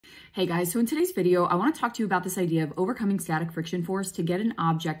Hey guys, so in today's video, I want to talk to you about this idea of overcoming static friction force to get an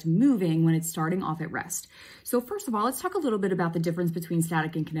object moving when it's starting off at rest. So first of all, let's talk a little bit about the difference between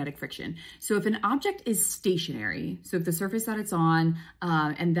static and kinetic friction. So if an object is stationary, so if the surface that it's on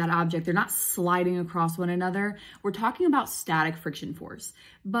and that object, they're not sliding across one another, we're talking about static friction force.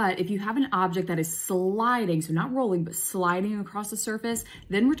 But if you have an object that is sliding, so not rolling, but sliding across the surface,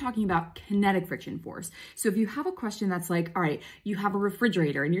 then we're talking about kinetic friction force. So if you have a question that's like, all right, you have a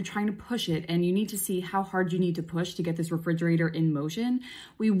refrigerator and you're trying to push it and you need to see how hard you need to push to get this refrigerator in motion,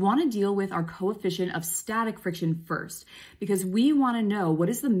 we want to deal with our coefficient of static friction first, because we want to know what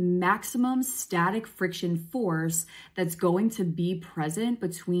is the maximum static friction force that's going to be present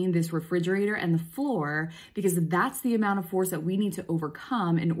between this refrigerator and the floor, because that's the amount of force that we need to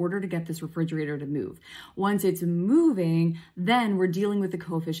overcome in order to get this refrigerator to move. Once it's moving, then we're dealing with the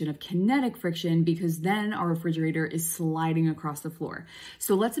coefficient of kinetic friction, because then our refrigerator is sliding across the floor.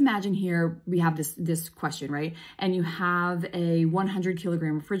 So let's imagine here we have this question, right? And you have a 100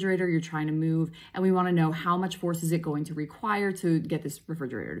 kilogram refrigerator you're trying to move, and we want to know how much force is it going to require to get this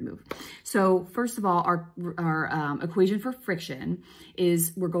refrigerator to move. So first of all, our equation for friction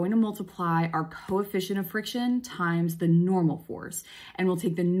is we're going to multiply our coefficient of friction times the normal force, and we'll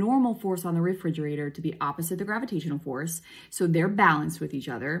take the normal force on the refrigerator to be opposite the gravitational force, so they're balanced with each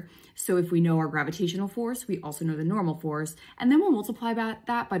other. So if we know our gravitational force, we also know the normal force, and then we'll multiply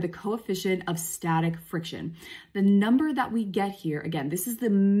that by the coefficient of static friction. The number that we get here, again, this is the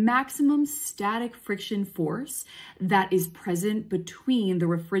maximum static friction force that is present between the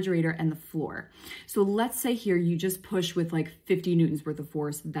refrigerator and the floor. So let's say here you just push with like 50 newtons worth of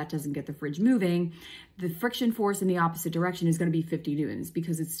force. That doesn't get the fridge moving. The friction force in the opposite direction is going to be 50 newtons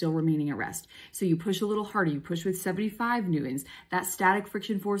because it's still remaining at rest. So you push a little harder. You push with 75 newtons. That static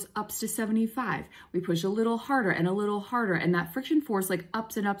friction force ups to 75. We push a little harder, and that friction force like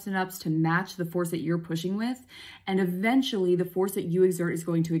ups and ups and ups to match the force that you're pushing with. And eventually the force that you exert is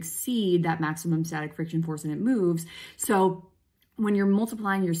going to exceed that maximum static friction force and it moves. So when you're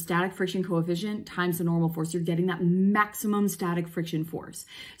multiplying your static friction coefficient times the normal force, you're getting that maximum static friction force.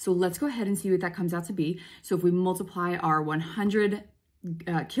 So let's go ahead and see what that comes out to be. So if we multiply our 100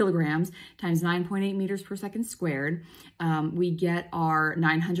 kilograms times 9.8 meters per second squared, we get our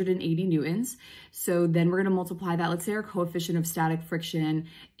 980 newtons. So then we're going to multiply that. Let's say our coefficient of static friction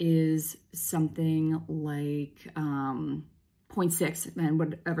is something like 0.6, and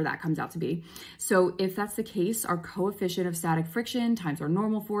whatever that comes out to be. So if that's the case, our coefficient of static friction times our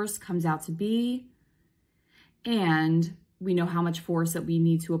normal force comes out to be, and we know how much force that we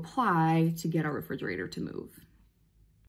need to apply to get our refrigerator to move.